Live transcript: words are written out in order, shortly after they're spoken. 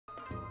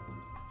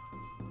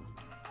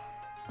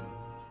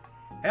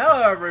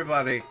Hello,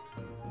 everybody.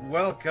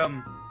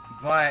 Welcome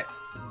back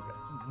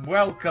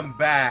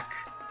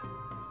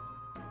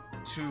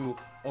to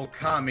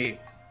Okami.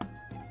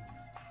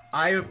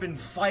 I have been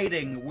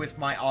fighting with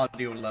my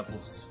audio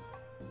levels.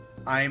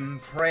 I'm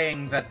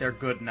praying that they're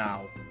good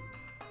now.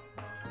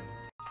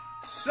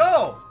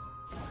 So,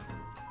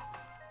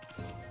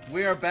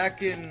 we are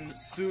back in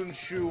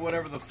Sunshu,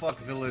 whatever the fuck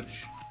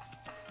village.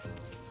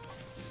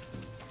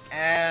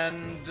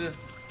 And...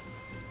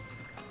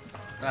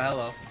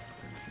 hello.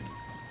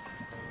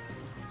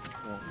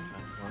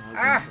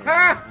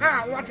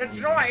 Ah, what a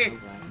joy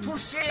to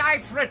see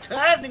life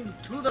returning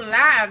to the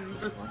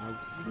land.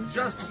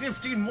 Just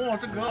 15 more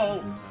to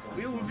go.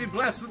 We will be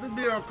blessed with a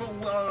miracle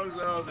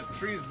while the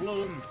trees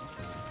bloom.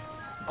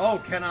 Oh,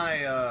 can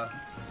I,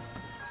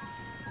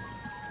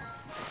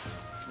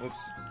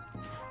 whoops.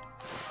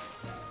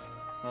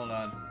 Hold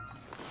on.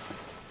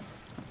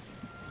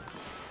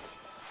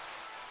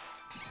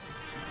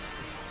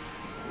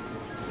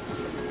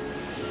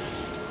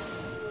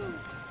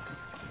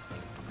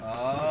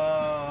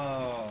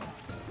 Oh.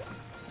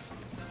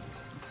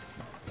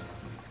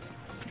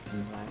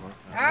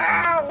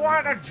 Ah,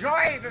 what a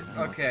joy!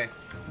 Okay.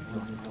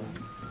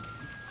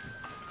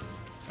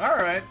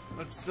 Alright,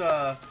 let's,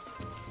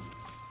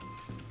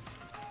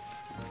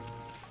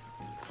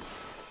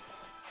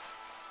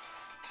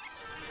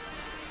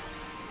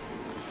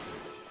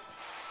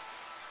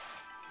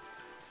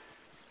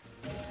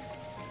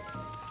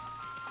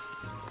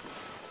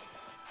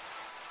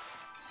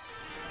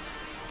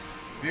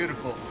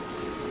 beautiful.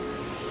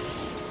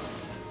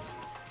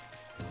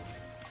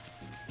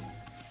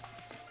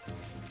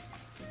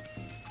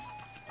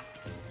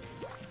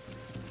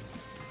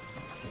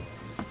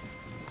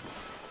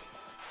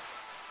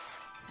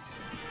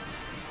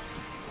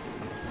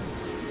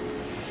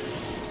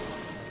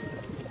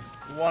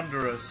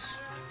 Wondrous.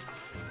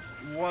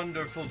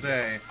 Wonderful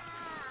day.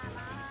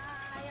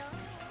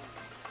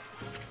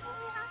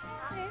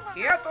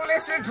 You have to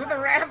listen to the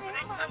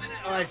ramblings of it.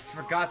 Oh, I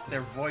forgot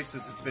their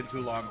voices. It's been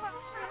too long.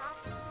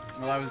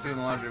 Well, I was doing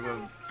the laundry.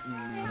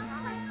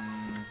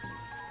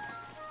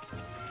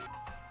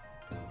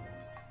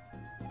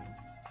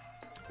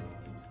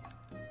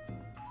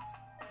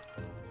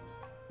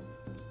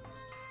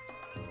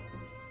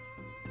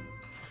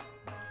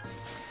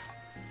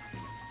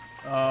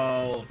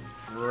 All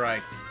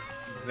right,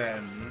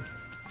 then.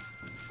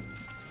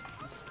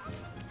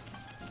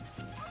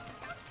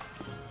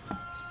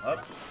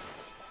 Up.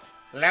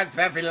 Let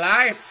there be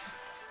life.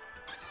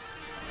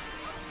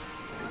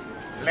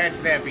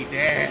 Let there be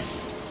death.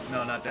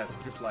 No, not death,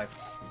 just life.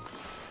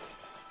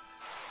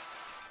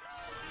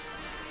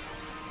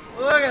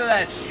 Look at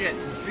that shit.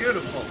 It's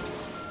beautiful.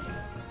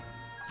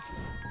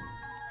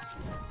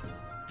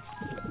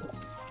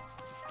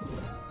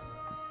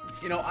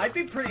 You know, I'd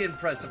be pretty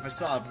impressed if I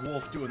saw a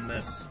wolf doing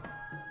this.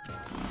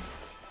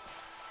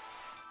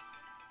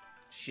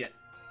 Shit.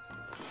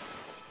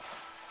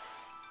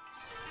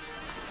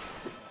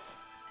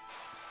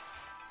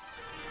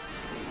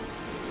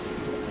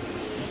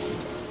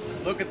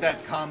 Look at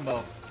that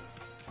combo.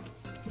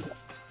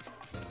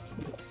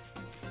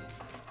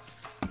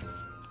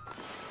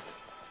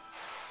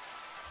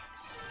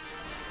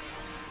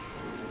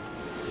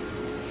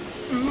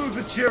 Ooh,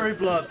 the cherry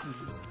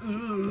blossoms.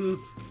 Ooh.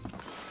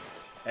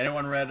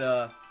 Anyone read,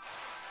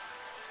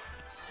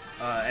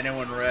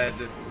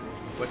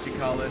 what you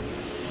call it?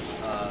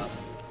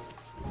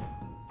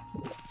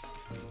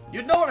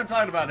 You'd know what I'm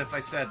talking about if I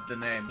said the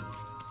name.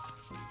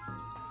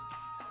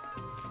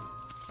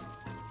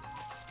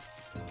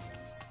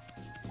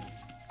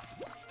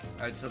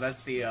 Alright, so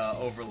that's the,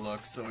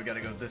 overlook, so we gotta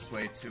go this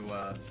way to,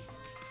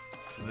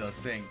 the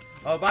thing.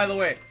 Oh, by the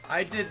way,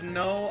 I did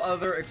no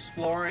other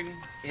exploring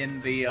in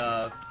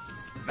the,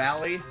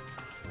 valley.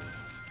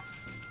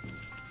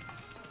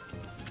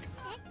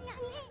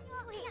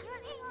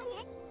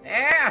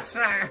 Yes,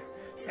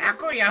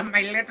 Sakuya,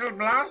 my little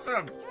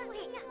blossom.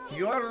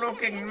 You're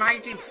looking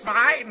mighty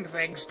fine,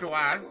 thanks to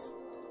us.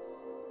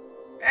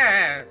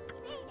 Hey,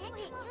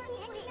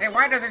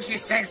 why doesn't she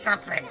say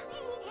something?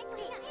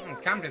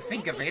 Come to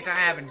think of it, I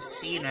haven't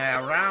seen her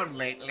around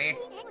lately.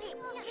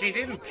 She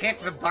didn't kick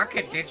the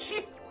bucket, did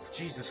she?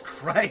 Jesus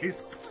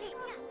Christ.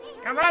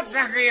 Come on,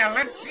 Sakuya,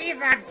 let's see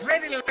that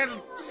pretty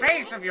little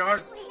face of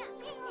yours.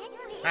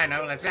 I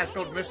know, let's ask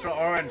old Mr.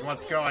 Orange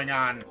what's going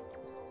on.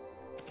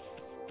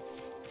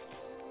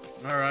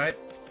 Alright.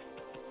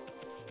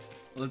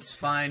 Let's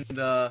find,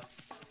 that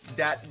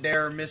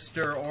there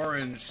Mr.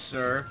 Orange,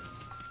 sir.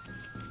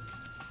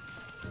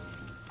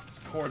 This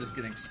cord is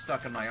getting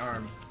stuck in my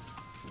arm.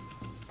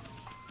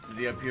 Is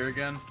he up here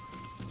again?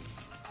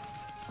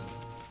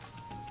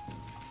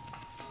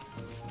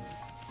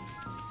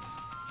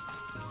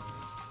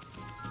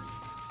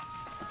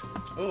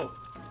 Oh.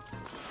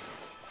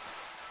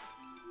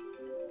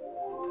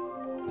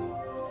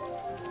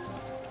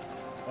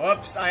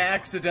 Whoops, I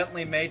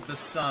accidentally made the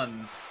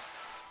sun.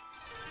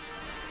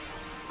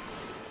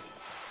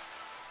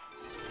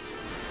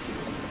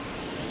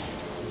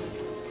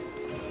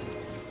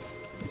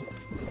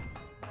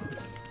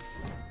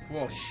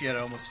 Whoa, shit, I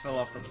almost fell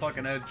off the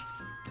fucking edge.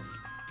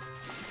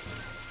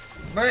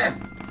 Bleh.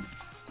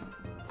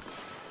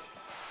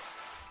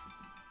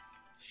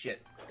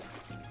 Shit.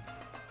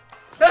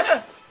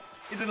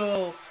 He did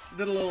a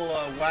little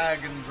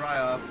wag and dry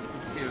off.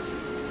 It's cute.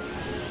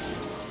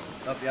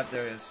 Oh, yep,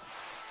 there he is.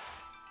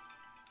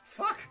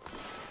 Fuck!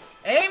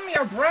 Aim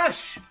your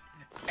brush!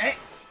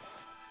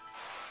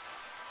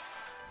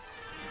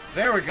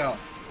 There we go.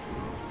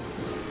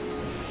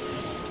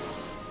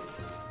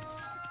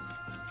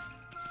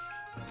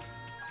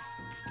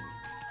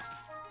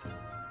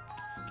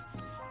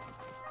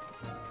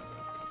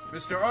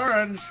 Mr.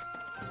 Orange!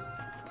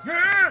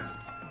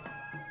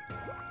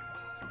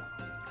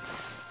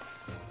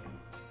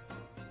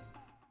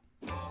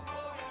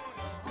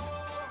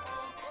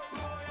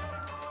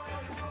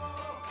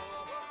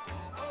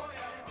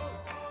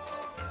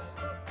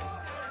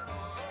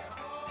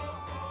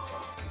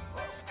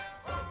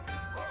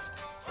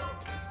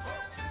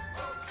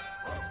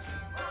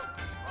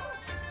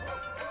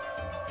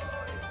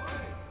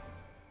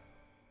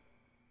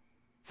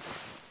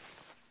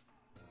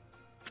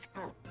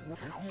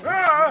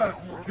 Ah!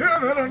 Hear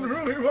that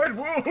unruly white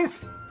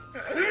wolf!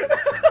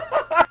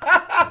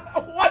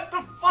 What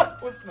the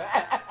fuck was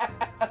that?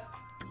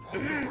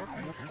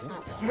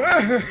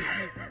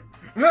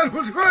 That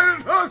was quite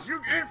a toss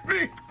you gave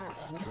me!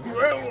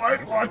 Well,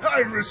 White One, I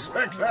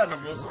respect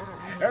animals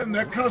and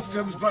their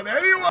customs, but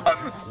anyone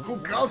who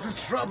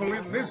causes trouble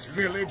in this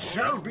village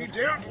shall be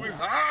dealt with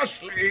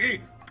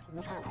harshly!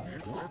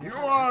 You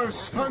are a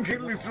spunky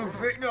little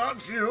thing,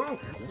 aren't you?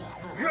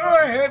 Go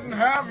ahead and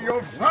have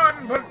your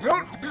fun, but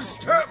don't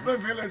disturb the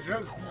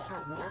villagers.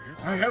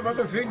 I have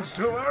other things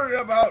to worry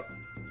about.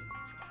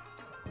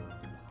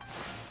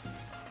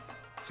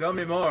 Tell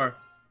me more.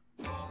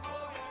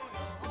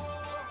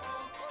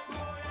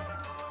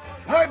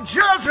 I'm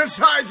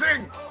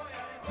jazzercising!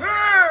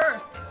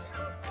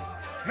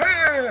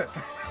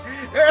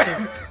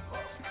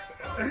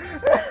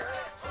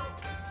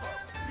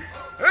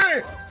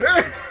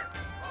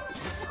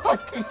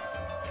 Fucking...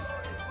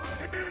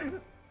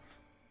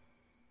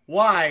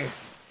 Why?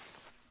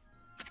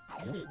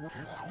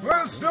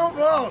 Well,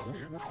 Snowball,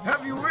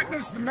 have you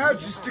witnessed the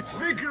majestic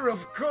figure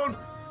of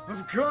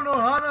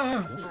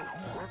Konohana?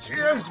 She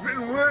has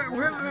been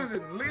withered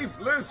and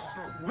leafless,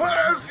 but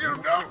as you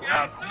don't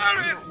yet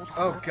notice...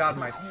 Oh god,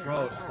 my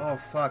throat. Oh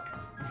fuck.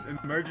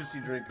 Emergency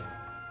drink.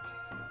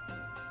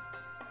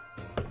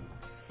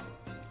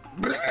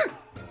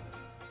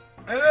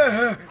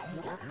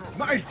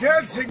 My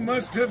dancing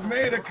must have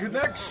made a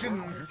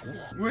connection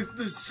with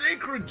the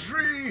sacred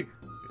tree.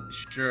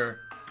 Sure.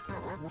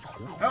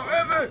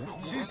 However,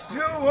 she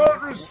still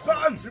won't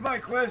respond to my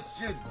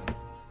questions.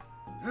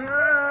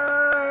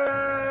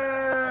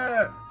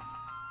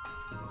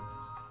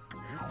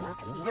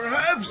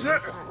 Perhaps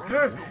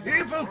her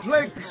evil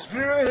plague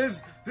spirit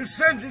has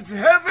descended to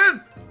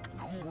heaven?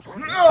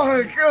 No,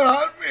 it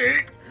cannot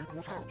be.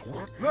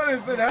 But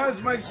if it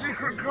has, my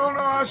secret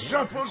Konoha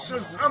shuffle shall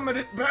summon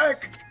it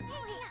back.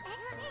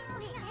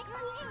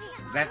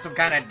 Is that some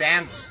kind of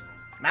dance?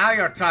 Now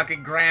you're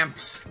talking,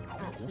 Gramps.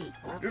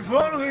 If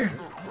only...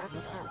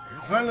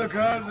 If I look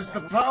out, it's the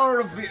power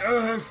of the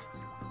earth.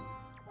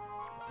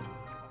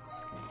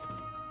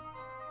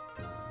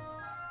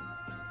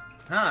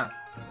 Huh.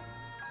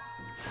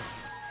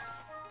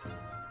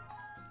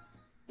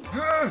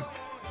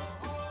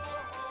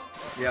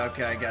 Yeah,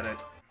 okay, I get it.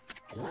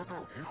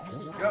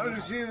 Got to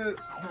see the...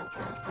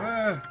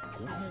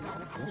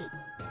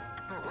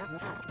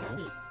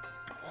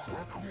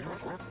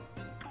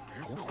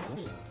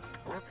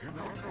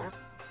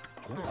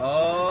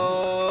 Oh!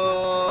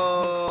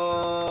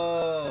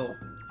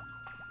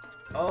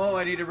 Oh,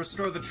 I need to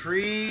restore the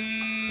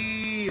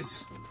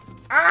trees!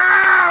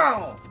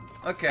 Ow!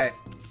 Okay.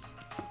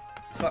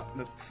 Fuck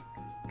the...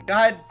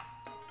 God!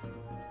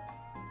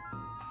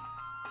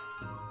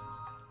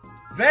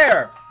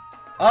 There!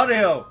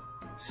 Audio!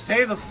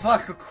 Stay the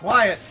fuck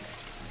quiet!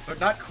 But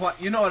not quiet,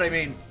 you know what I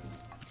mean.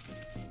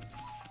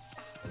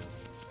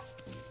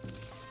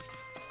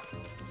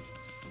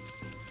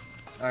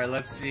 Alright,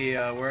 let's see,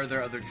 where are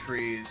there other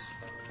trees?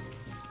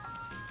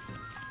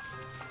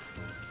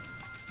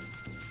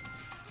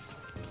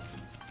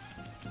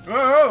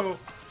 Whoa!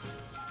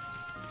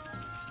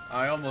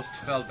 I almost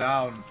fell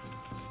down.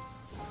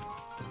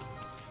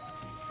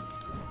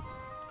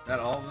 That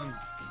all of them?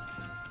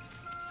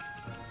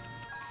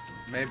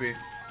 Maybe.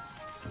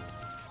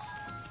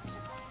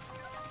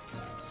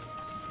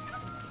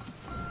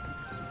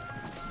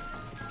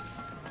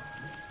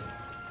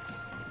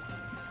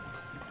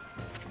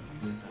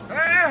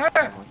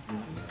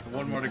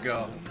 One more to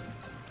go.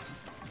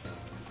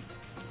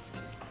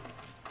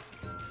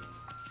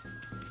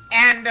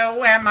 And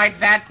where might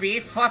that be,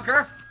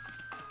 fucker?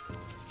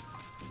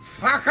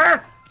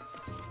 Fucker?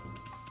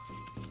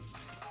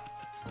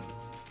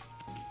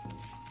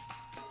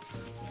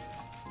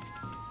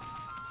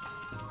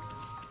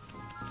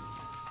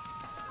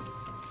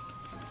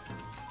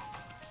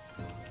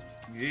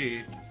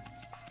 Yeah.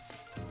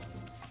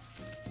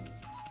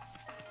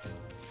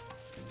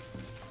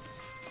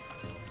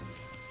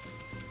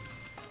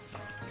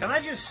 Can I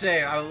just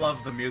say, I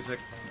love the music.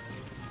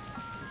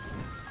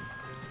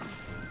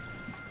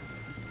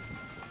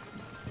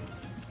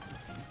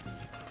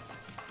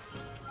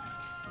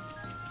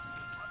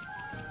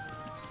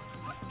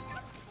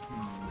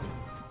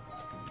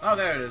 Oh,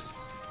 there it is.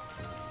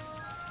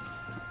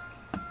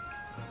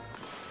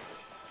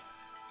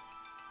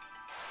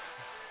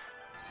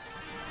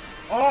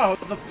 Oh,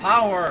 the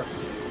power!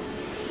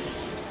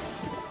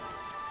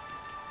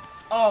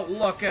 Oh,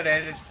 look at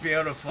it. It's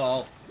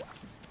beautiful.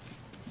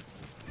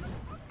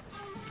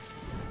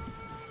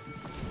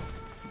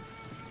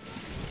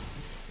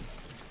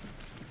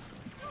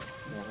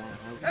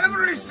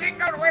 Every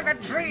single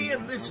withered tree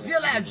in this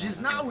village is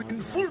now in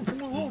full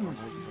bloom.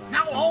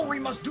 Now all we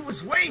must do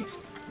is wait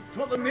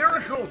for the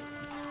miracle.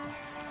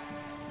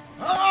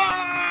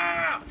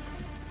 Ah!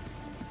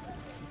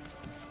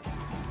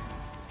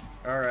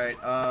 Alright,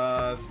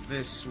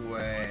 this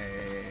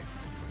way.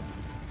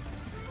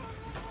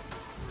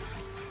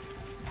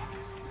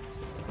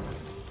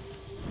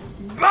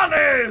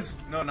 Bunnies!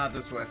 No, not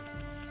this way.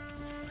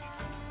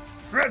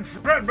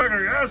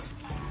 Fredburger, yes?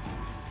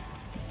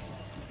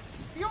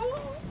 You.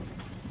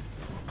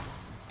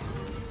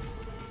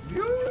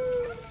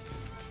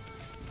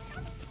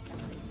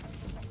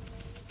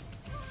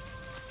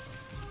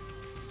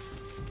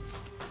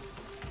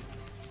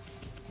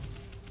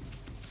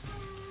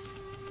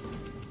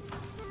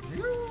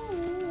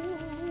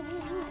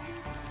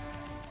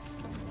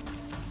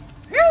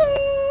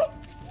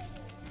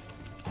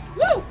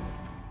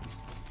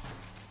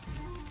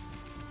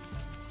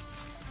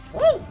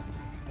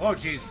 Oh,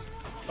 Jesus.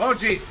 Oh,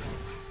 jeez.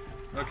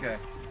 Okay.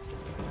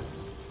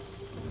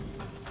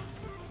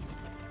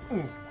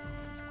 Ooh.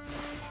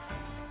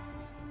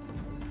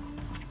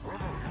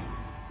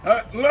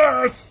 At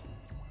last!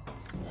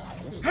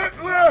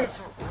 At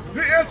last!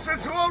 The answer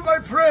to all my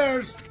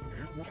prayers!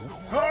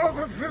 All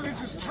the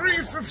village's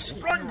trees have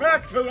sprung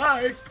back to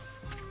life!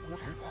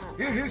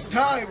 It is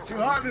time to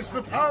harness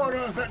the power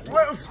that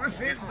dwells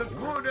within the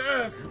good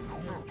earth!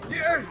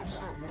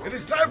 Yes! It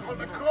is time for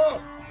the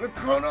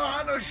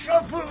Konohana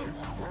Shuffle!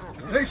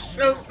 I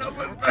shall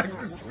summon back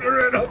the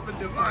spirit of the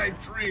divine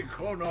tree,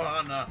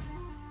 Konohana!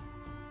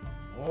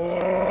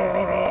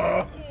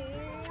 Oh.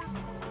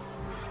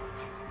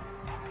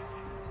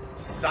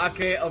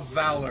 Sake of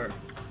Valor.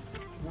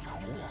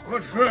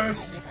 But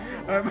first,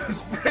 I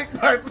must break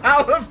my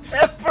vow of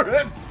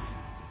temperance!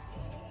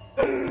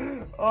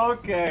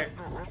 Okay.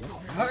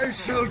 I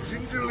shall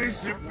gingerly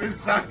sip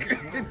this sake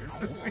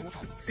until we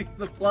see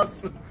the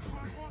blossoms.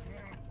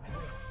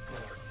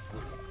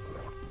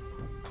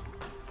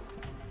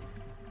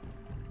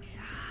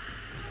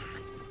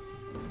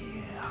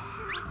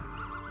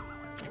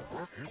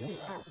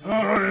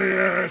 Oh,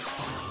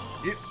 yes!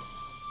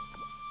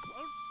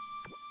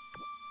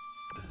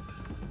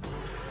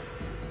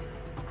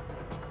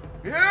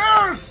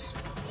 Yes!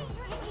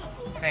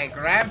 Hey,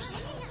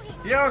 Gramps.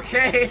 You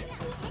okay?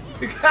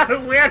 You got a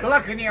weird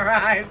look in your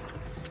eyes.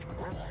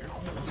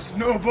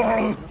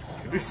 Snowball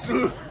is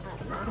so...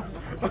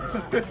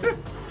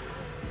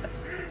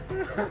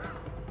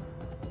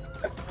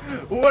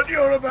 What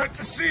you're about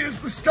to see is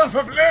the stuff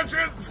of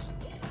legends!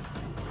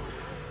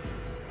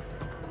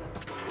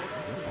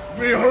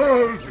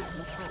 Behold,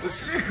 the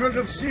secret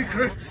of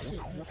secrets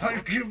I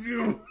give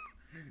you.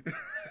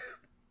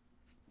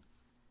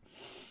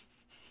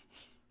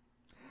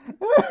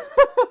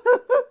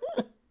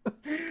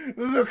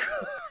 Look.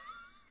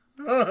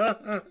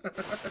 Uh-oh.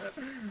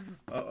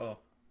 Uh-oh.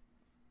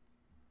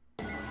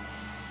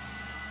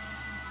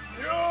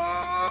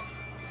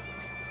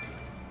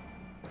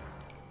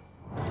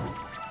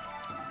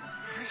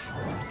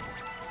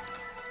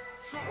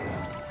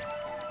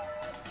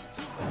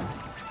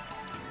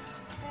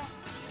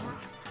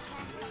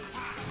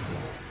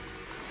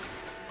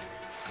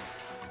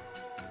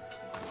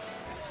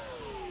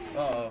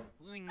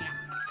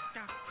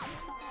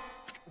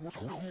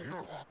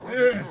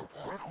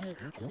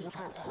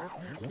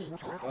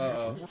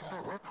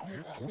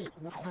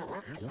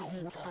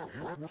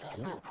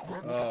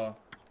 Uh-oh.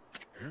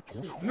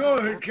 No,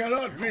 it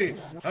cannot be.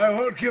 I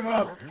won't give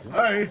up.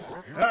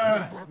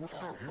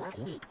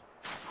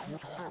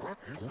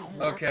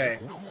 Okay.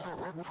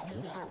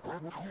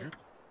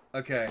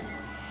 Okay.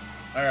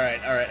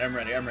 Alright, I'm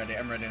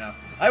ready now.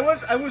 I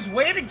was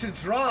waiting to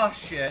draw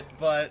shit,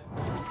 but...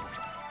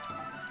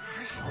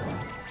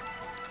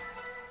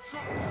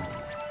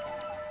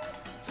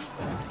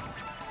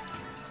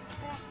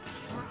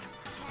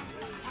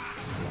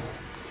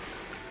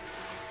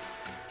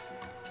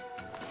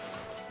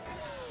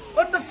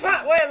 What the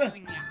fuck? Wait a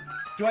minute.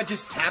 Do I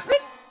just tap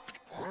it?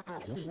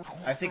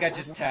 I think I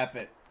just tap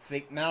it.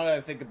 Now that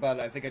I think about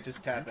it, I think I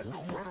just tap it.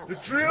 The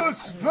trio is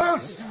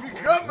supposed to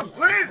become a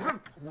blaze of...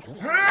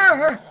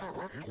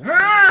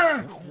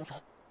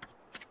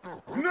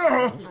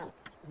 No!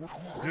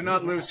 Do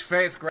not lose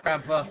faith,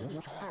 Grandpa.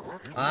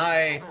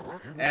 I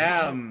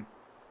am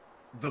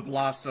the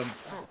blossom.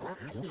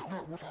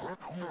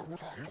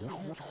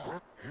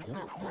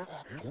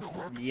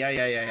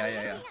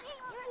 Yeah.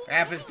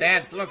 Grandpa's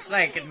dance looks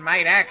like it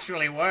might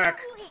actually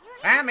work.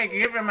 Amy,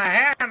 give him a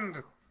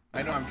hand.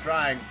 I know, I'm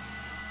trying.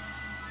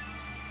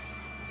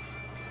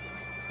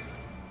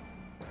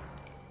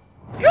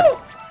 You!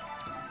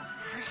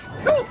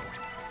 You!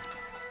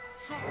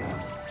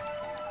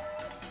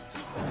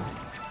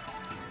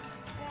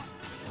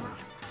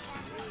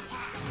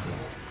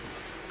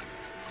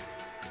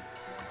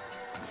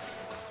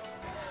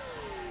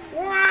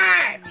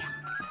 What?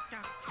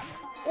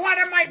 What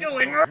am I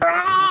doing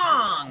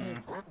wrong?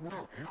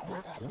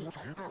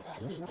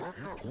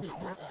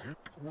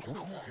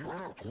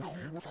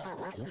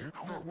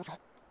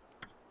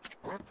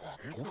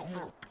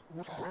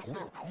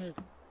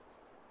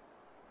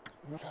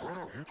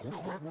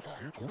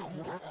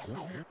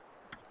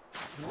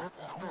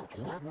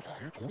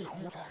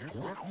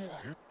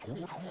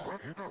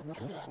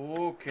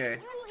 Okay.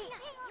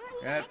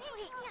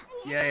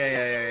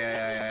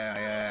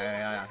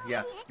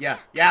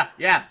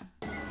 Yeah.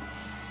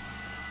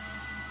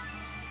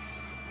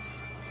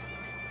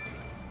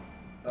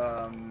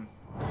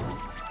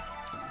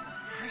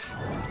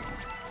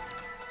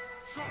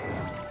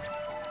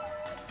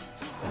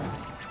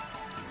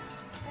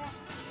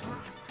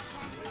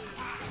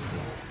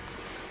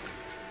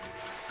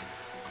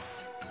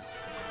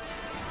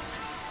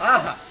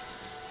 Aha!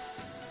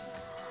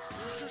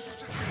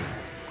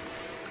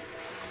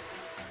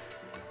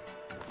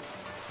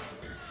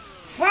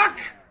 Fuck!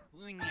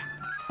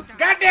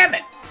 God damn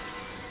it!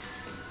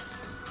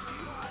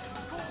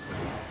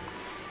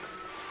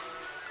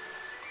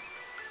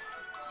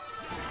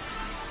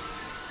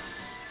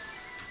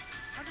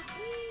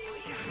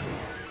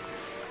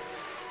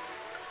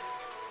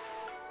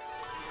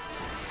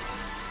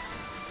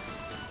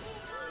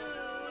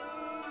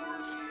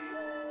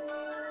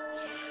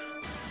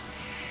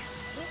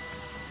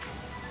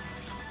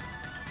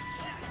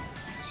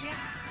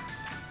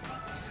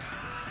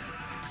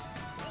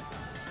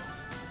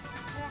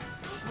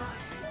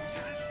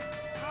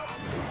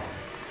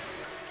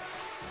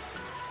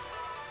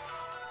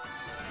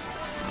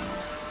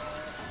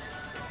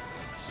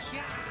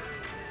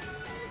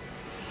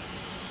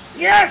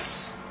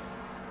 Yes!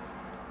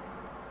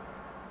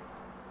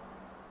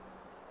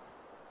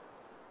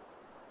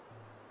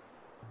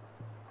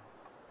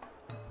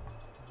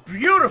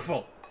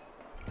 Beautiful!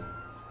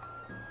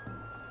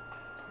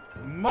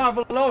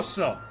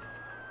 Marveloso!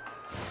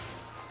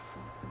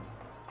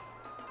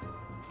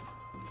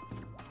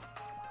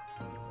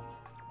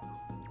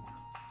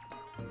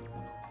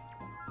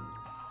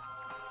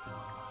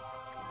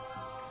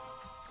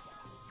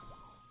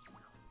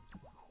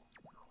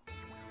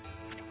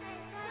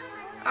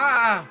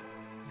 Ah!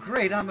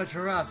 Great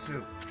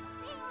Amaterasu!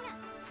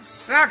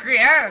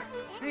 Sakuya,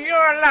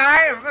 you're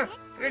alive!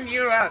 And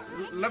you,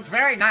 look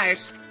very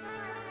nice.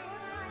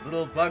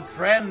 Little bug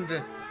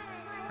friend,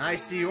 I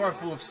see you're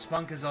full of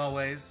spunk as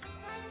always.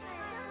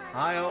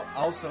 I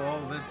also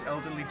owe this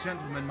elderly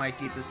gentleman my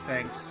deepest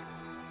thanks.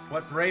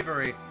 What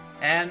bravery,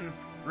 and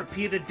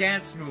repeated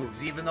dance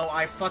moves, even though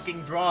I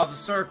fucking draw the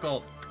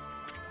circle.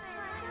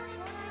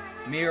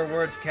 Mere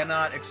words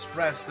cannot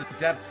express the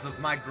depth of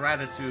my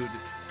gratitude.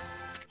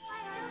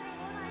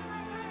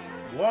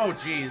 Whoa,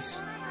 jeez.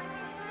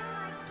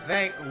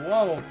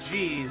 Whoa,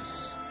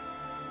 jeez.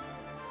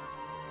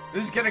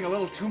 This is getting a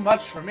little too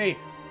much for me.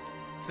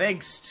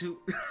 Thanks to...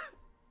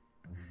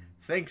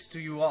 Thanks to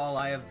you all,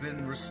 I have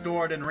been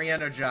restored and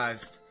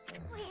re-energized.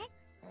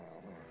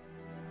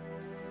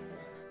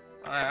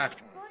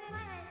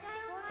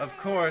 Of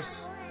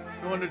course,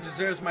 the one who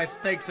deserves my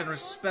thanks and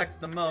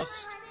respect the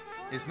most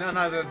is none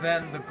other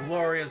than the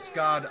glorious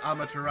god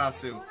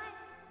Amaterasu.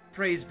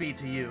 Praise be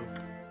to you.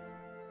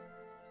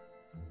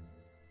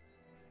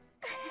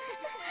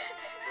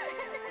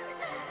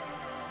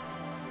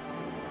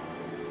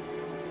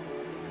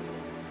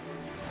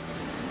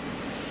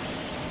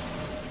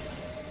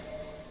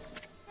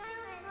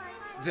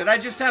 Did I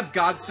just have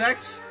god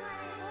sex?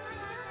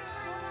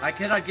 I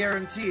cannot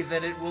guarantee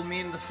that it will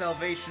mean the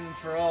salvation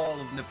for all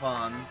of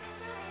Nippon.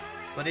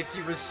 But if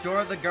you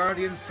restore the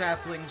guardian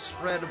sapling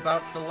spread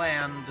about the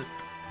land,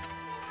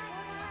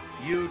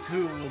 you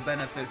too will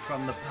benefit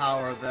from the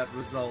power that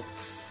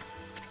results.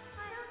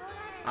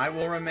 I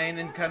will remain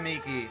in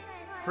Kamiki,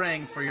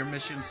 praying for your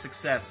mission's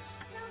success.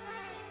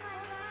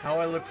 How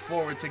I look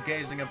forward to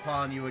gazing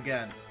upon you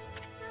again.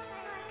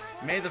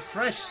 May the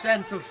fresh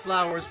scent of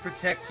flowers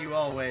protect you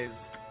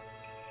always.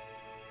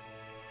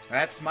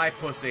 That's my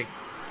pussy.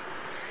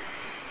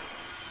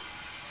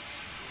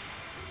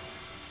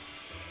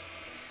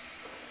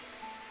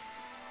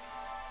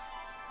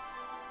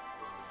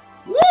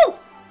 Woo!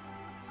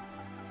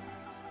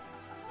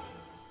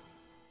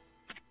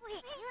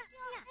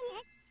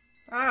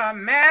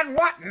 Man,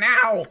 what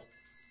now?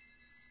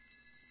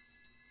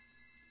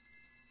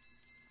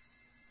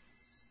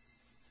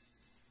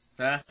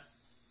 Huh?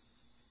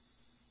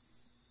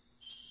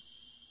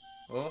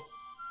 Oh?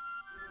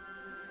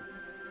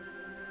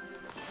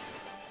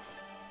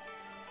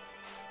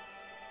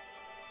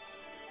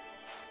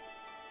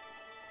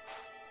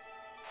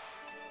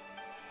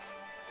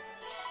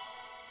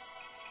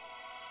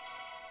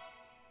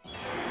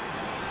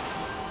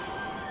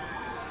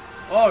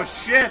 Oh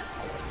shit!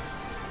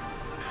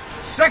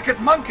 Second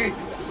monkey!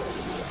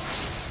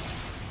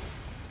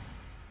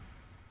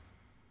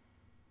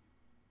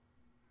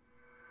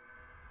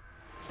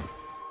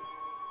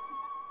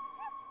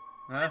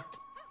 Huh?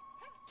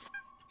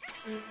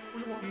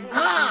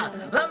 Ah!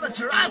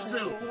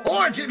 Amaterasu!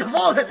 Origin of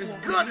all that is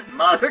good in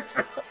Mother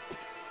Tongue!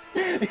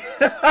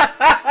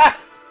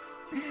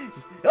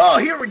 Oh,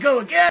 here we go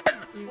again!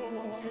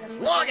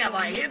 Long have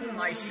I hidden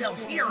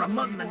myself here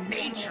among the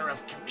nature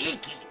of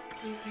Kamiki.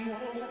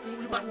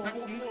 But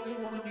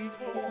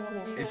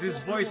Is his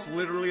voice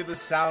literally the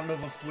sound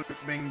of a flute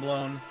being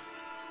blown?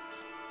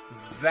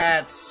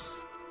 That's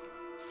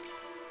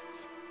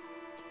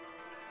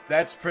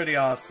pretty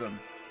awesome.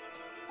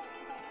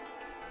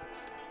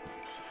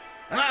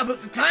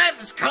 but the time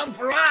has come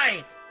for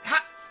I,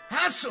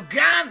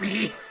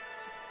 Hasogami,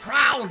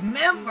 proud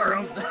member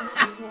of the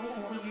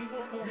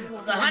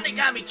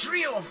Hanegami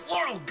trio of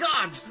floral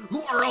gods,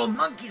 who are all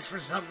monkeys for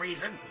some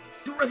reason,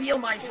 to reveal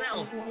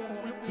myself.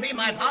 May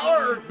my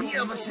power be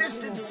of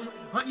assistance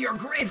on your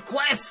grave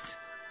quest.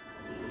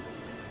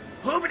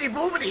 Hoobity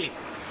boobity.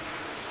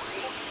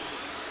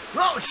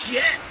 Oh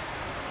shit!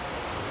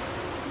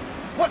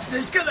 What's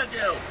this gonna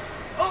do?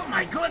 Oh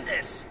my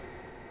goodness!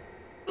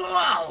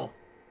 Whoa!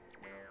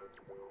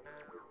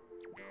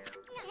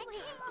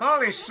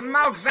 Holy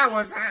smokes, that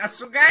was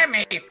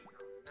Asugami!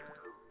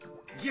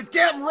 You're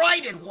damn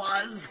right it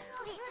was!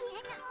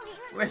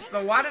 With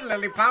the water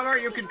lily power,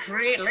 you can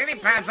create lily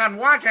pads on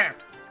water.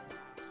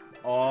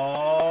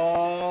 Oh!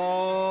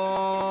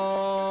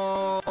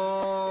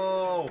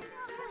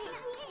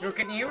 You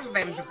can use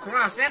them to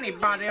cross any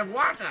body of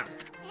water.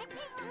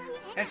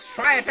 Let's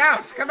try it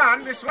out. Come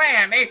on, this way,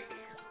 Andy.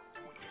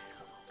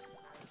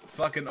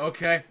 Fucking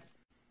okay.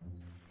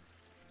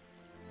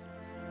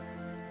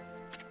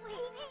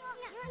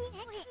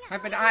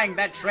 I've been eyeing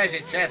that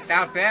treasure chest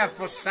out there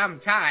for some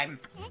time.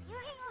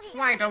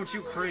 Why don't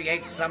you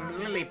create some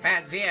lily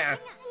pads here?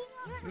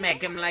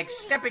 Make them like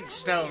stepping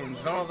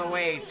stones all the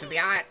way to the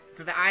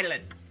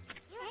island.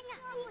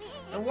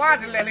 The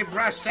water lily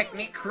brush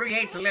technique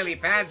creates lily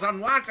pads on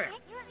water.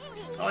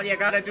 All you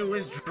gotta do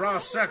is draw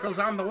circles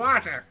on the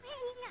water.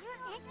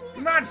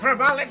 Not for a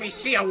moment, let me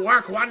see you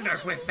work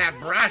wonders with that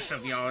brush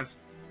of yours.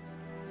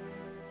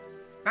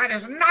 That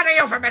is not a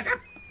euphemism.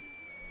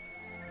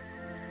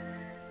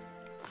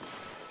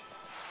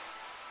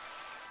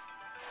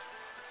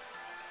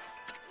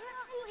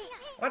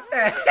 What the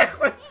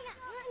heck?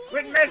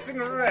 Quit messing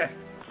around.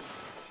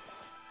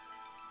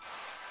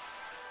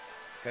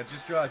 Can I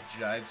just draw a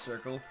giant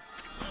circle?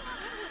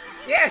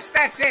 Yes,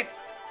 that's it.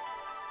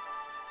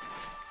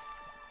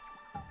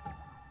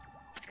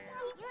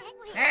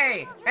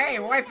 Hey,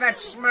 wipe that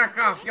smirk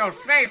off your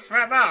face for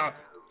a moment.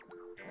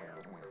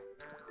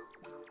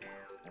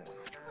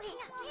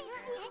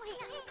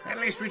 At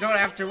least we don't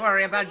have to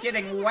worry about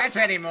getting wet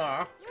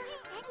anymore.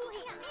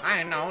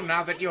 I know,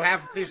 now that you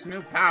have this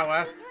new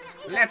power,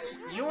 let's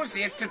use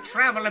it to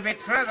travel a bit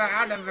further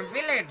out of the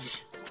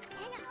village.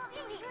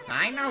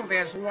 I know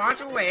there's a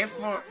waterway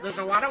for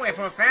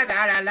further.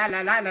 I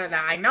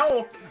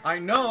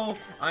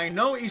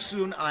know,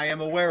 Isun, I am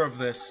aware of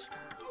this.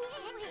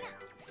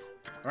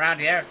 Around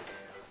here.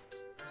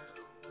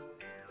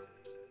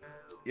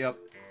 Yep.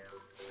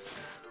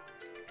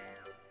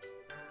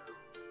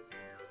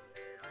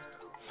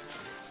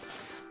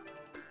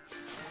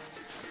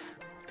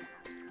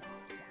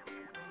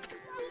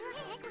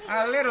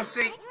 Little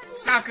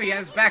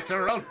Sakuya's back to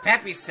her old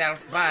peppy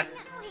self, but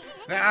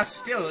there are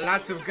still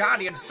lots of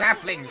guardian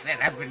saplings that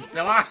haven't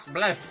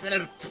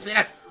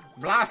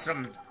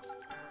blossomed.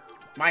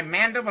 My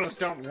mandibles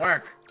don't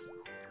work.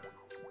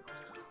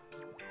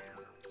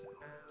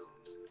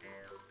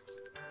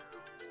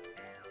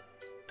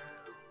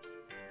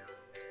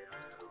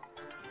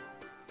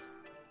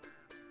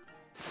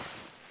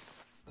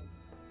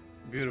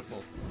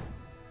 Beautiful.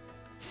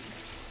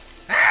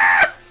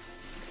 Ah!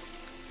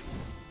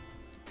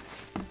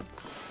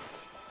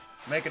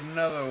 Make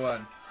another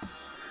one.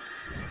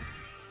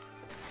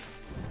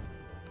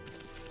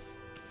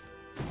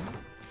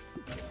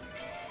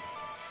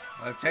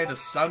 I obtained a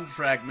sun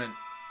fragment.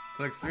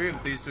 Click 3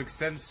 of these to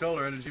extend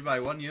solar energy by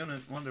 1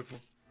 unit. Wonderful.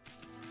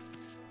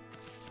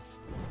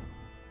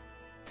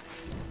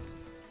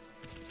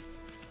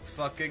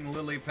 Fucking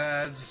lily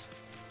pads.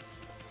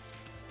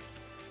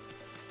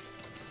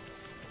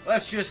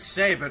 Let's just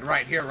save it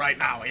right here, right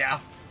now, yeah?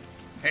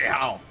 Hey,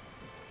 how?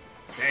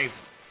 Save.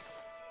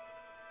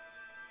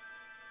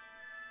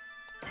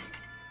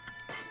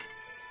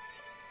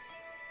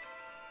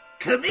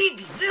 Kamiki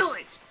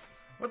Village!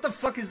 What the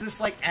fuck is this,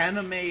 like,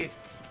 anime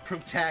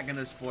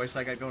protagonist voice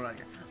I got going on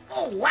here?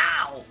 Oh,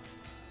 wow!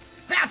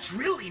 That's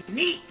really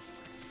neat!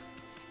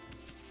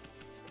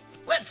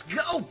 Let's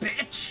go,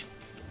 bitch!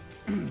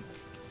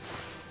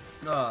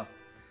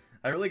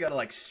 I really gotta,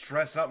 like,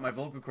 stress out my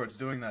vocal cords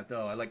doing that,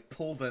 though. I, like,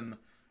 pull them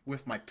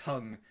with my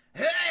tongue.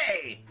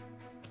 Hey!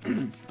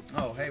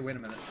 Oh, hey, wait a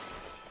minute.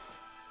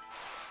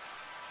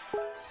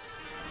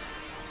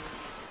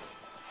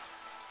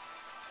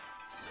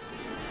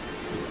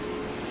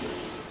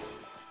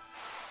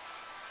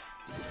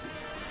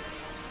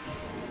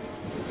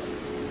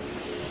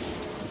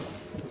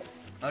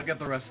 I'll get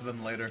the rest of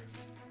them later.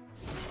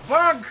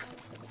 Bunk!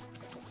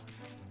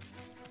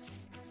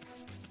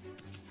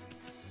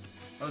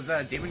 Oh, is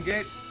that a demon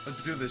gate?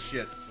 Let's do this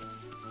shit.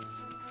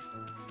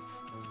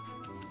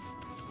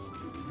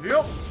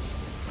 Yep.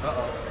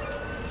 Uh-oh.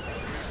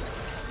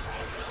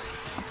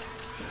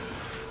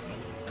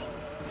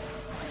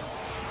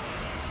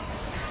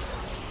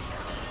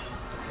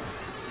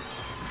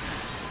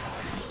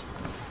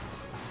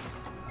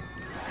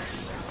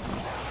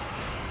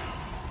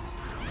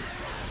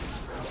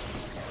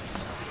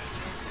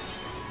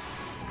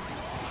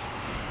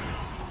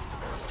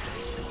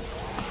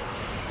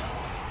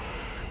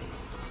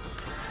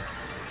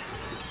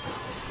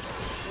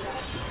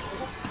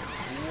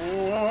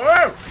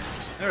 Whoa!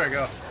 There we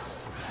go.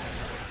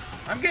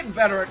 I'm getting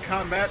better at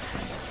combat.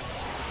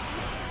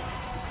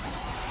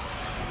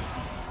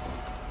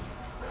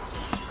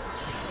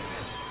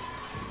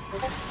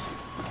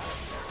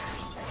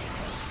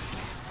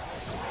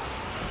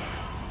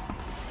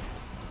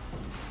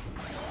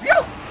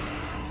 Yo!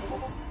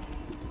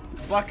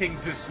 Fucking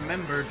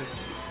dismembered.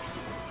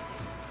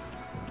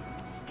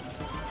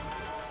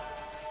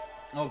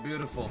 Oh,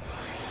 beautiful.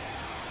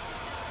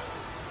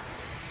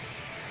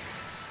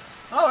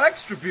 Oh,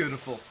 extra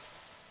beautiful.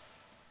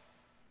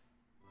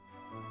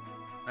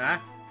 Huh?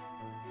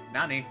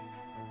 Nani?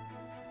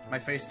 My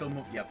face still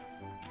move? Yep.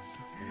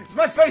 Is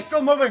my face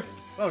still moving?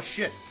 Oh,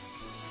 shit.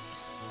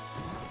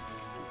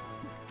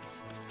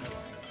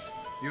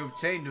 You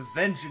obtained a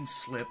vengeance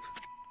slip.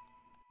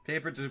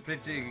 Paper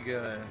depicting,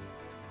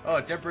 oh,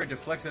 temporary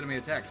deflects enemy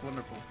attacks.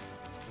 Wonderful.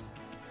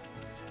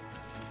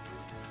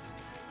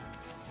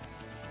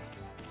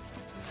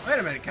 Wait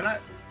a minute, can I...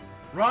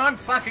 Wrong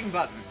fucking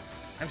button.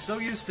 I'm so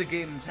used to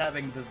games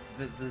having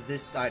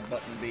this side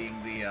button being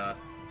the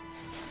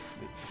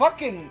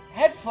fucking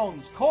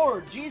headphones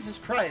cord. Jesus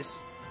Christ.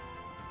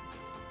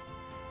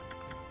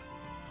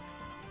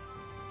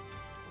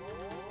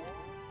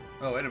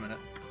 Oh, wait a minute.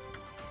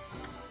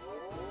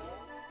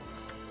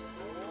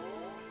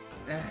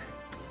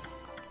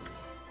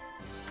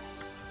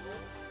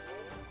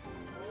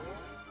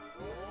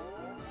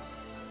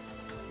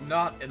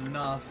 Not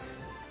enough.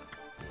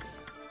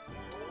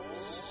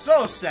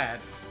 So sad.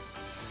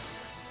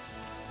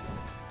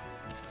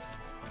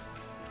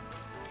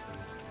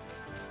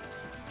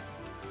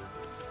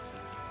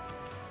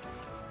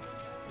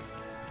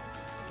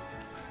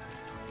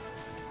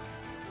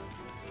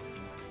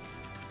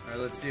 Alright,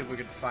 let's see if we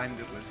can find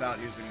it without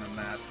using the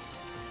map.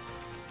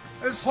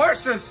 There's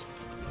horses!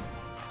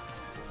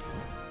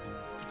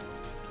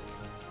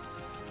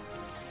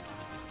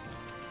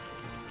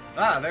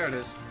 Ah, there it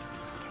is.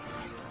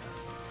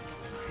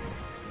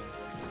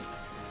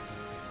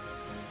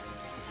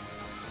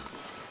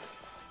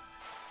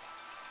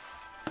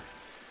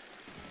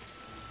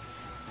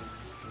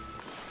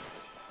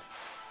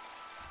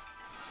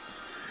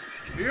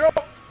 Yo!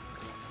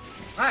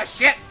 Ah,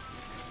 shit!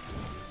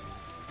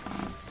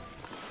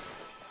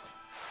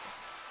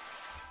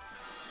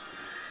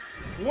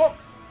 Whoop!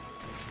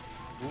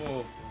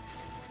 Whoa.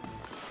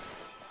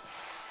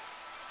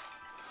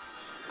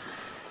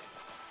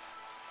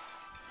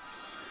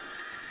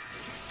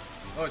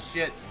 Oh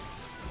shit.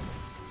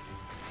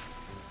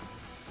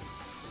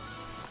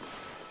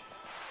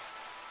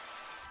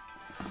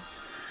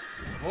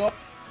 Whoa.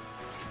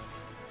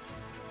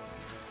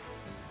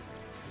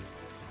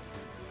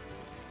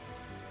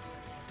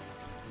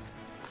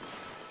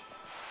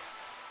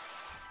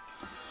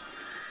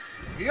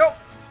 Yo!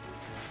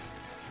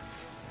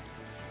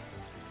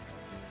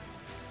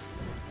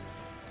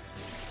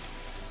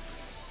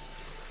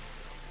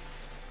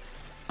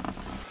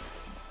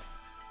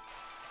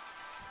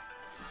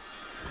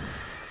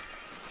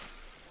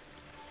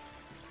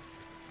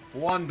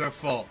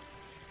 Wonderful.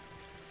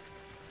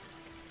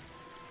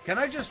 Can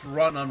I just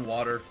run on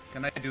water?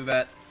 Can I do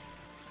that?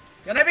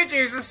 Can I be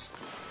Jesus?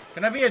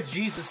 Can I be a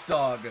Jesus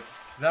dog?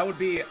 That would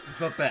be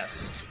the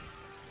best.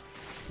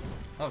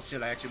 Oh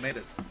shit, I actually made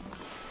it.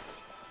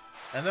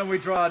 And then we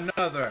draw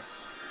another.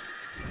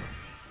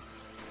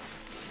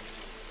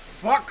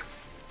 Fuck!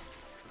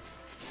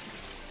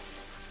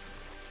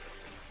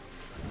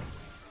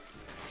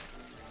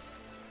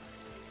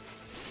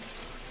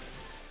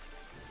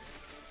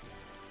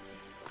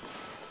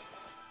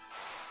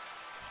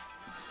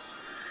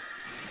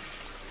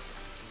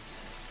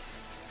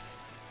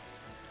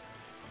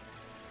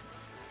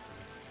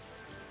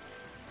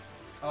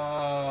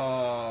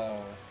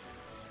 Oh.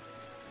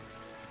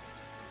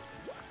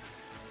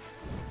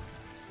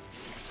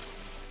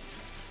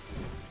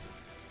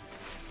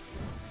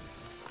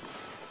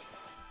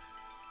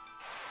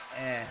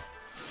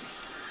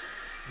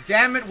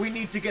 Damn it, we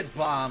need to get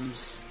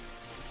bombs.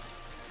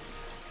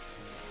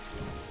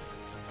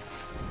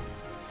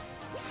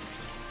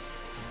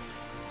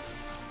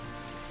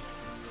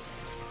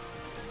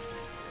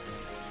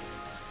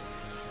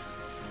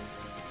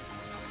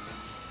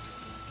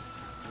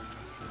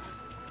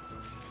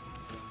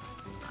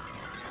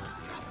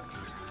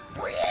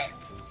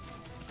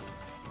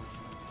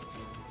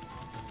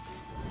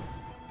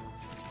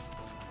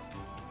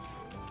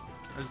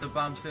 There's the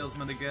bomb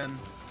salesman again.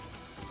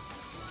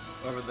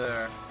 over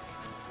there.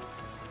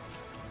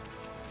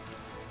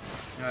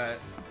 Alright.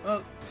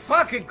 Well,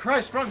 fucking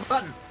Christ, wrong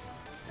button!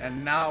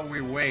 And now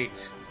we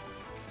wait.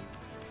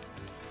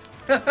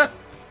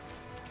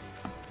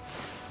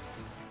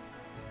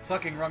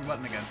 Fucking wrong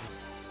button again.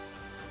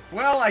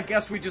 Well, I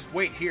guess we just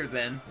wait here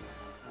then.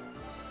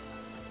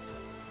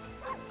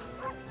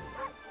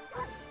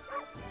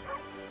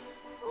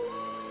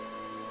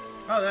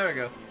 Oh, there we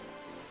go.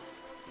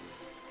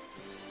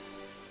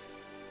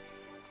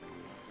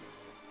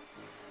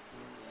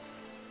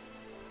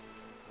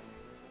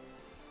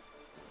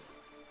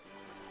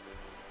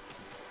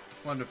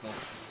 Wonderful.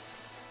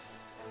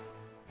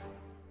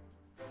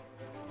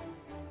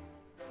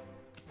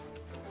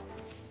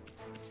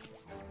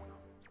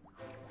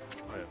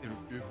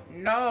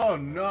 No,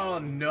 no,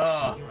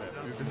 no.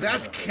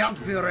 That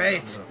can't be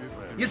right.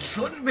 It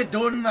shouldn't be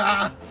done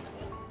that.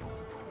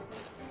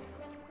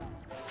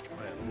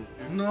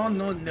 No,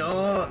 no,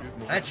 no.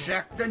 I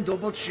checked and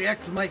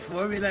double-checked my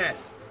formula.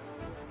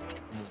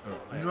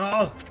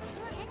 No.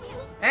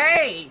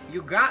 Hey,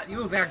 you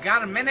there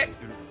got a minute?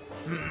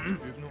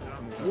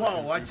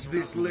 Whoa, what's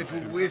this little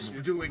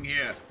wisp doing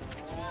here?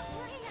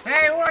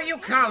 Hey, who are you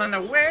calling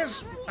a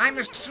wisp? I'm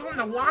assuming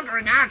the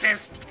wandering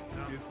artist.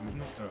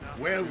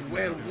 Well,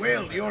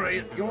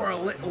 you're a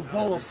little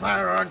ball of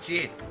fire, aren't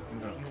you?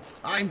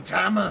 I'm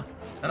Tama,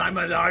 and I'm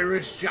an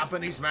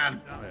Irish-Japanese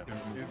man.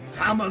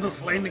 Tama the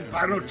Flaming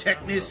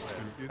Pyrotechnist.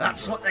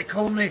 That's what they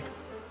call me.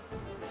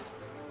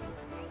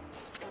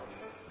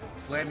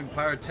 Flaming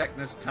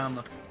Pyrotechnist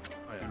Tama.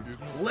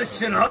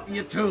 Listen up,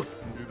 you two.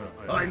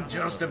 I'm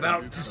just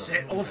about to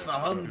set off the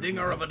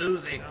humdinger of a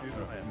doozy.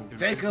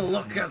 Take a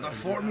look at the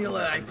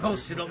formula I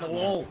posted on the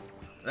wall.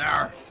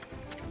 There.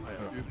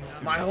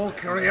 My whole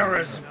career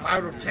as a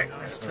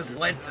pyrotechnist has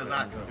led to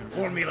that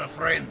formula,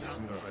 friends.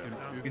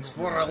 It's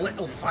for a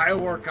little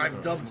firework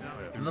I've dubbed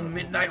the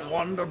Midnight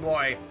Wonder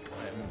Boy.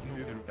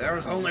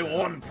 There's only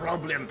one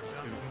problem.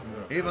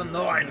 Even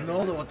though I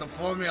know what the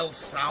formulas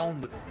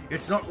sound,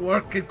 it's not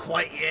working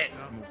quite yet.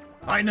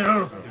 I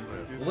know.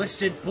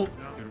 Listen, pup.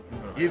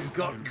 You've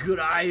got good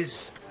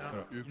eyes.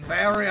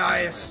 Fiery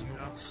eyes.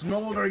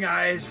 Smoldering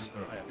eyes.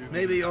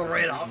 Maybe your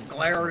red hot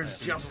glare is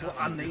just what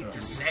I need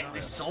to set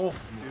this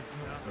off.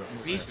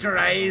 Feast your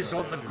eyes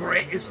on the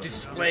greatest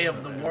display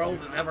of the world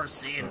has ever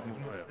seen.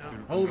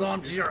 Hold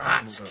on to your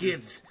hats,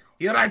 kids.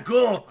 Here I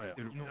go.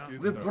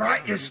 The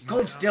brightest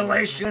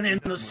constellation in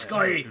the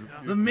sky.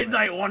 The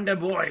Midnight Wonder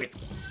Boy.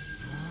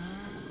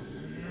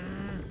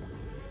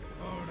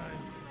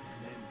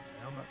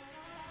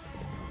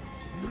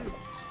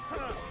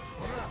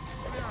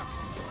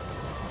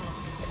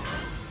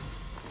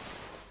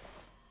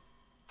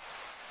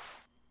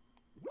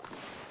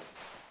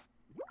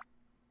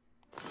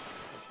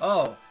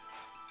 Oh.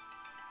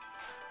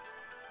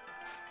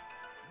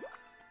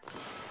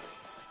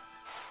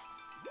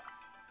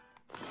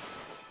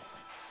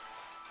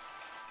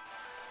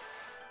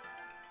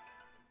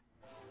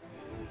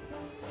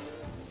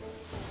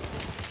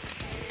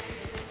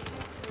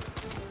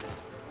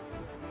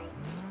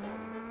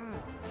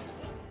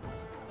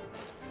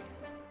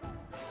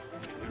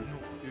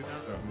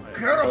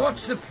 Girl,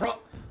 what's the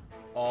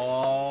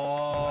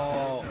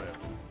Oh.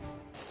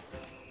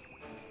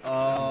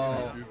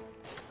 Oh.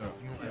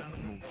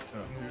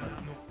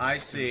 I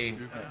see.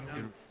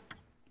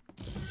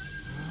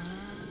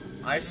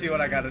 I see what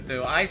I gotta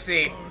do. I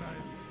see.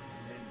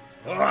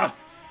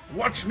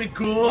 Watch me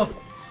go.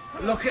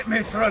 Look at me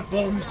throw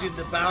bombs in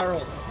the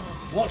barrel.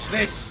 Watch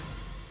this.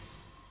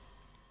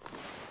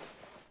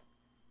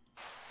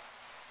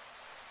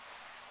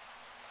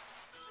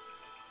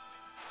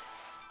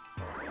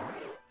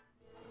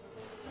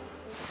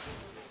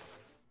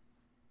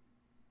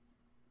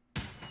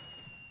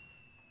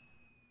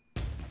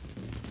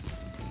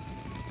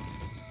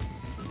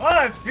 Oh,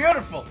 that's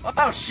beautiful.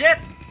 Oh, shit.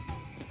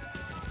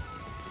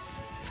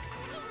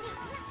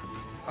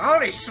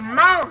 Holy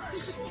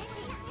smokes!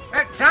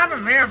 That Tama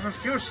may have a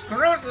few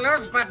screws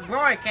loose, but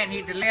boy, can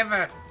he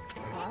deliver.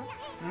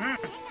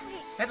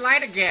 Hit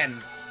light again.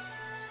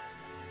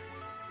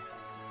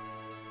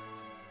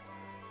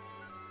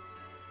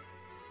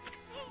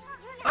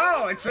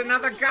 Oh, it's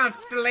another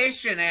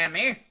constellation,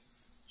 Amy.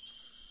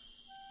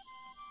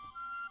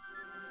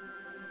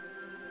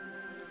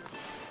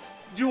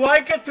 Do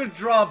I get to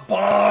draw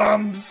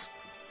bombs?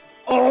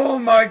 Oh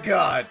my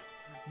god.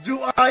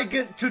 Do I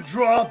get to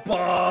draw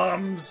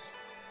bombs?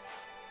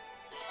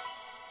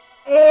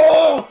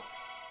 Oh!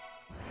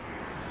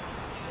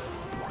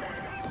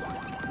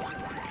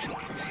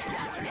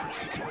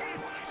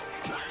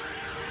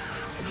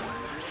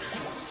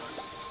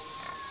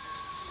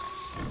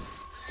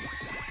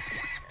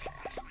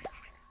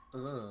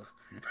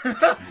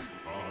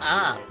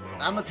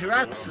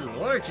 Amaterasu,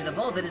 origin of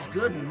all that is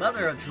good and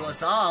mother to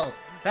us all.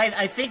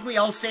 I think we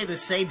all say the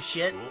same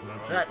shit.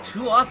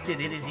 Too often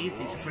it is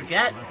easy to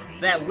forget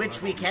that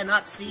which we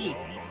cannot see.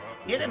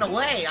 Yet in a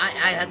way,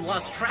 I had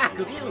lost track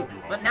of you,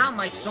 but now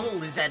my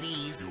soul is at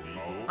ease.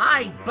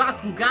 I,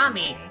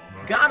 Bakugami,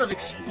 god of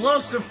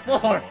explosive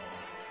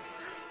force.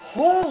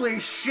 Holy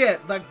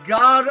shit, the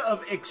god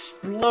of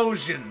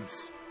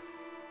explosions.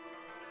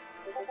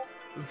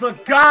 The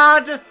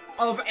god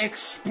of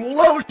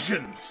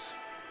explosions.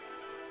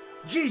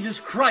 Jesus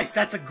Christ,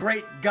 that's a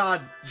great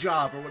god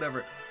job or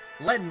whatever.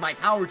 Lend my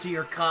power to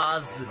your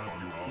cause.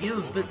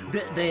 Use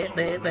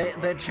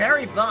the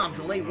cherry bomb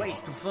to lay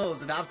waste to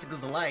foes and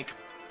obstacles alike.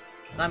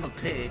 I'm a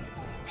pig.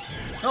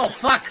 Oh,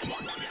 fuck!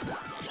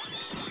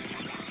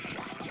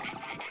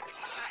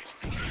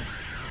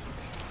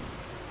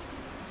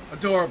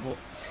 Adorable.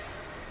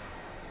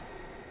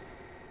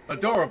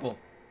 Adorable.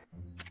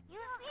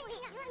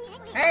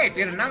 Hey,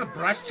 did another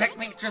brush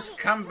technique just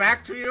come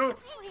back to you?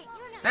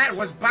 That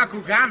was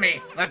Bakugami,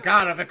 the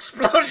god of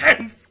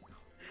explosions!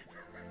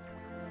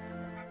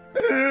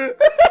 The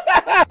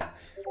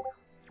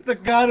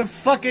god of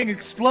fucking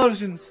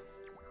explosions.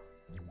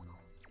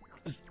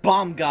 Just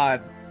bomb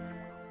god.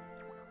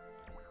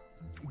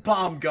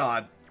 Bomb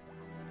god.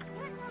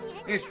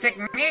 His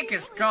technique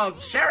is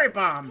called Cherry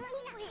Bomb.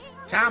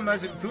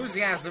 Tama's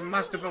enthusiasm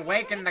must have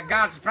awakened the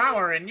god's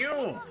power in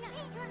you.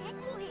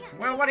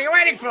 Well, what are you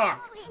waiting for?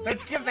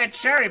 Let's give that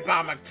Cherry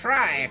Bomb a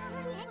try.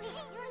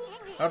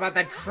 What about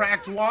that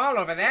cracked wall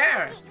over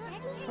there?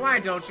 Why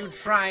don't you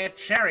try a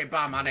Cherry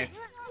Bomb on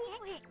it?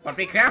 But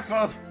be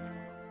careful.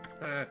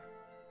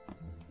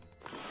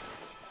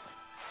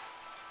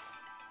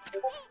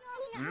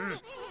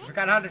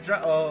 Forgot how to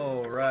try.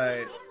 Oh,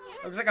 right.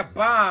 Looks like a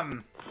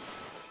bomb.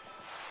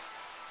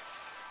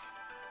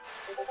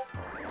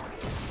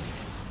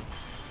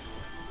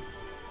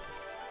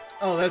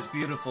 Oh, that's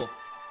beautiful.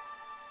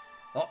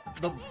 Oh,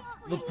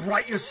 the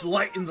brightest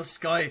light in the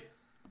sky.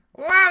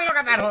 Wow, look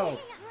at that hole.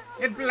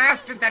 It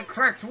blasted that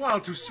cracked wall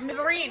to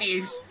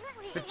smithereens.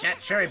 The jet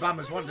cherry bomb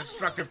is one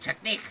destructive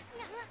technique.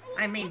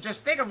 I mean,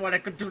 just think of what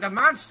it could do to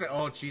monsters.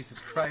 Oh, Jesus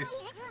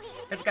Christ.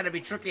 It's gonna be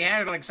tricky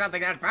handling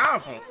something that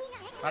powerful.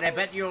 But I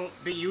bet you'll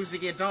be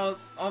using it all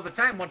the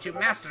time once you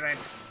master it.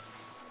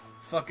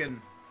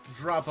 Fucking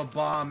drop a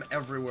bomb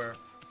everywhere.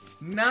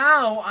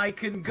 Now I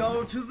can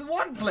go to the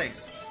one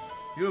place.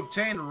 You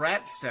obtained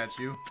Rat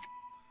Statue.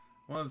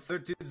 One of the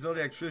 13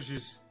 Zodiac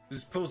treasures.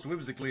 This post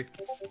whimsically.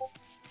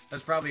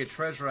 That's probably a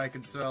treasure I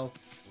could sell.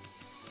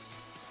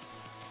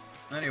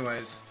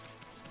 Anyways.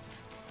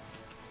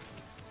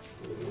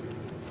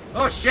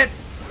 Oh shit!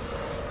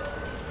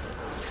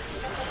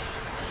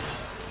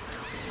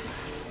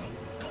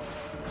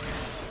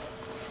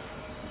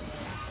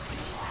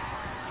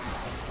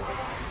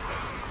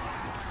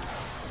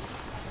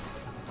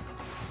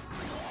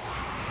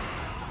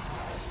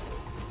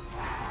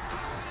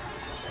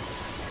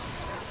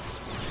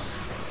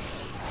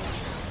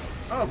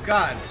 Oh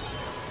god.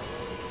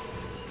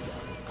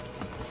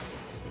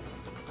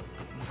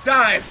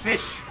 Die,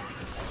 fish!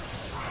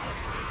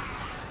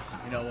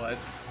 You know what?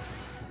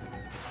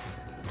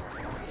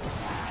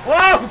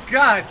 Whoa,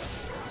 god!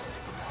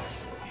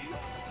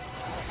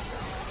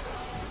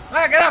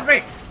 Ah, get off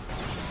me!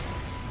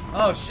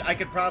 Oh, I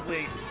could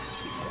probably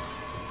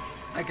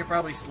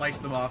slice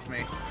them off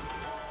me.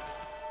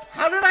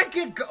 How did I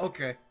get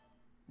okay.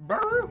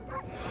 Bark.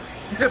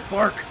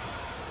 Bark.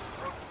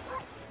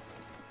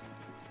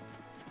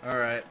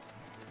 Alright.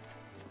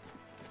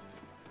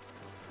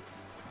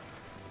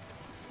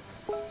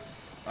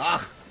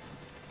 Ah!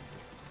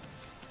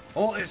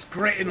 Oh, it's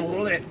great and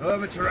holy.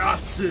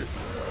 Amaterasu.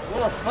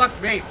 Oh, fuck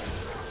me.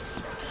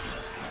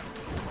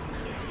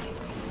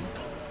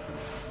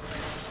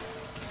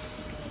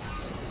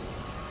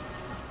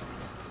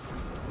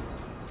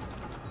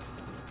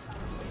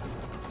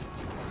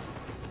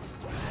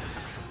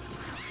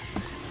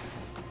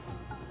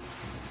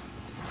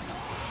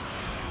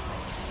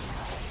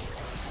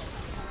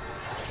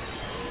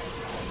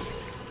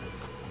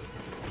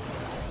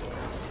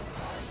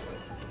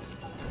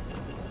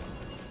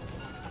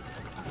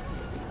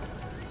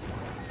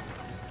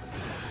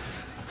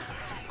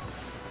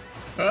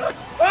 Huh?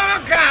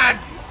 Oh, God!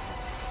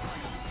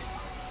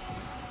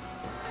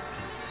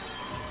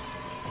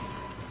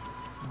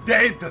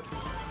 Dead!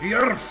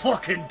 You're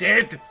fucking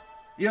dead!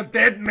 You're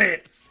dead,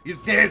 mate! You're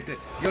dead!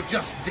 You're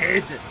just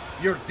dead!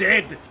 You're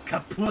dead!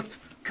 Kaput!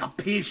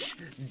 Capiche!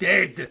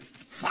 Dead!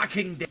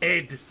 Fucking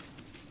dead!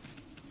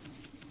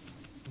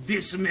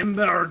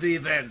 Dismembered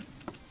even!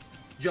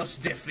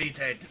 Just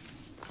defeated!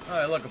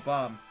 Alright, look, a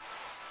bomb.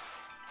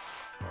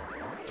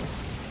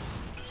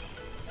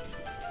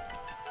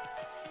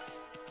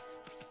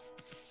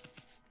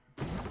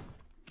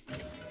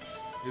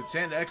 The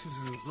obtained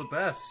exorcism is the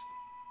best.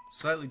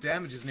 Slightly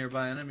damages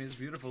nearby enemies.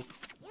 Beautiful.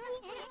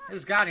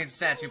 This guardian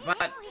statue,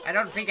 but I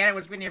don't think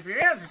anyone's been here for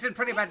years. It's in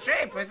pretty bad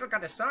shape. I feel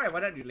kind of sorry. Why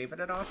don't you leave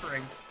it an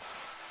offering?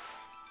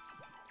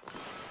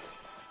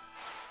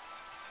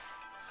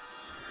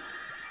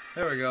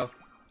 There we go.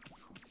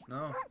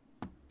 No.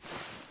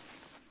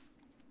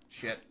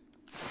 Shit.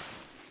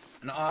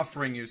 An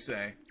offering, you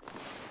say?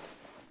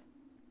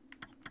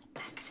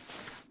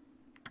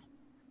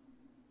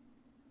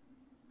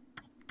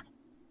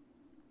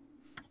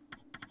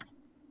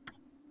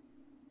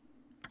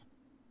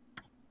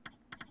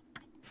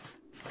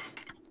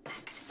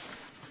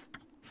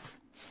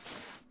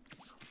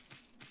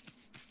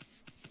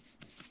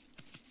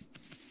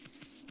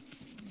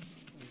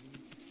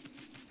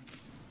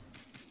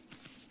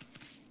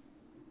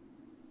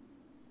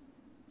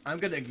 I'm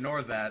gonna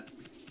ignore that.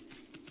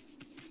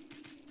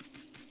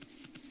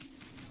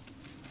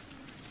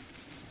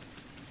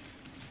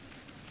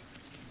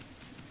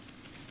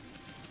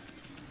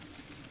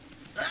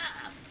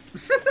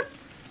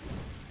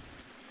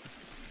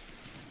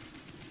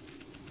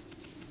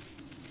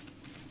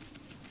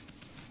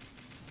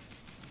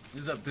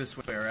 He's up this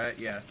way, right?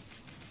 Yeah.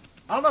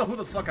 I don't know who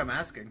the fuck I'm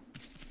asking.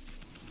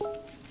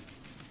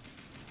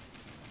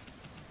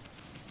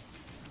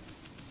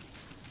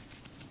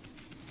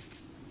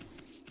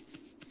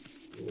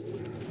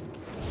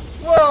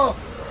 Whoa!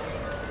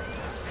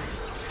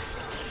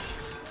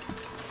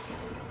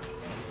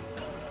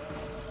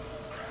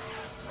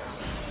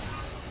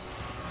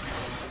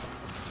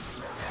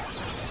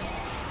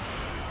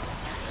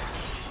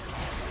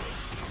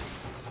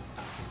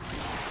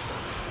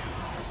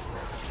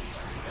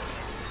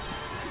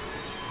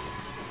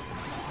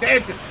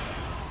 Dead!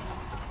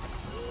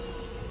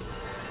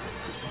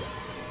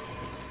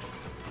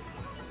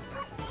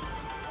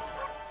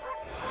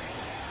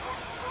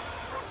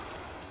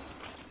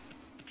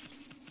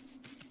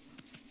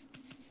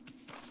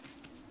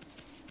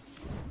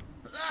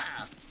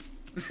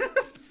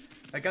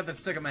 I got that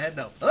stuck in my head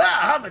now.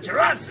 Ah,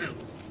 Amaterasu!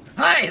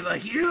 I am a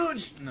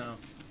huge... No.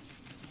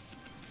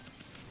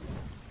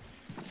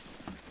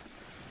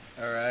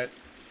 Alright.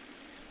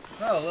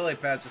 Oh, Lily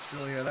Pads is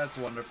still here. That's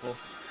wonderful.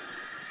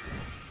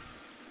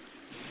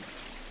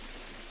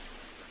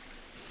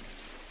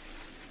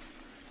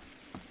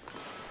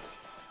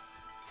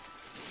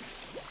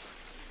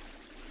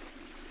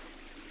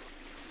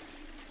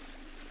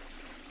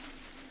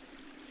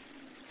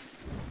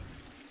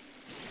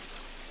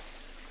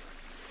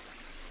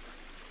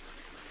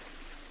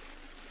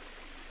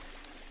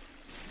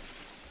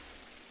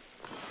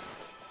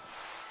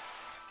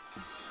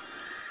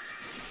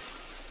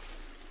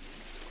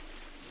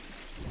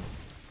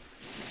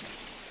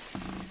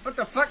 What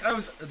the fuck? I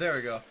was... There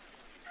we go.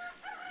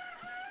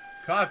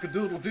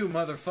 Cock-a-doodle-doo,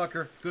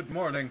 motherfucker. Good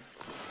morning.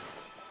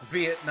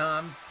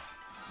 Vietnam.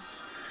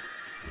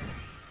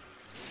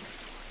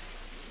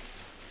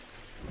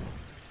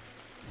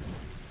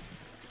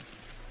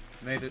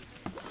 Made it.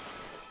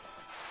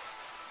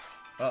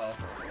 Uh-oh.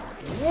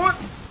 What?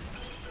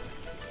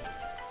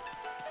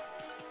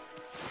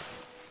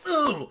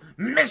 Ooh,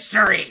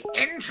 mystery,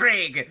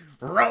 intrigue,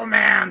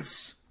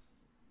 romance.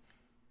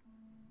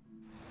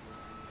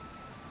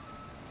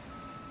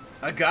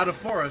 I got a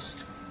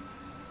forest.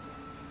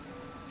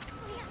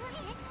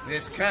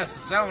 This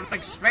cursed zone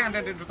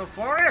expanded into the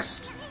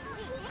forest.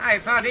 I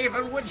thought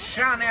even would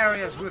shun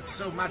areas with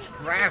so much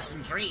grass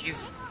and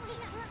trees.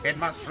 It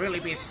must really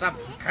be some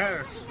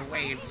curse the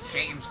way it's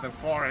changed the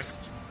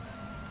forest.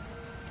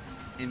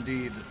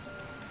 Indeed.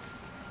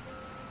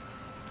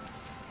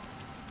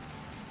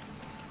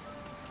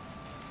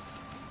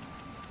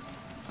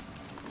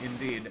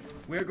 Indeed.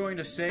 We're going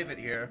to save it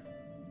here.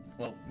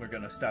 Well, we're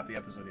going to stop the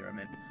episode here, I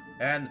mean.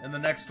 And in the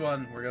next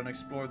one, we're going to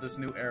explore this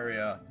new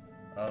area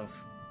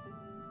of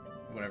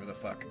whatever the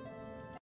fuck.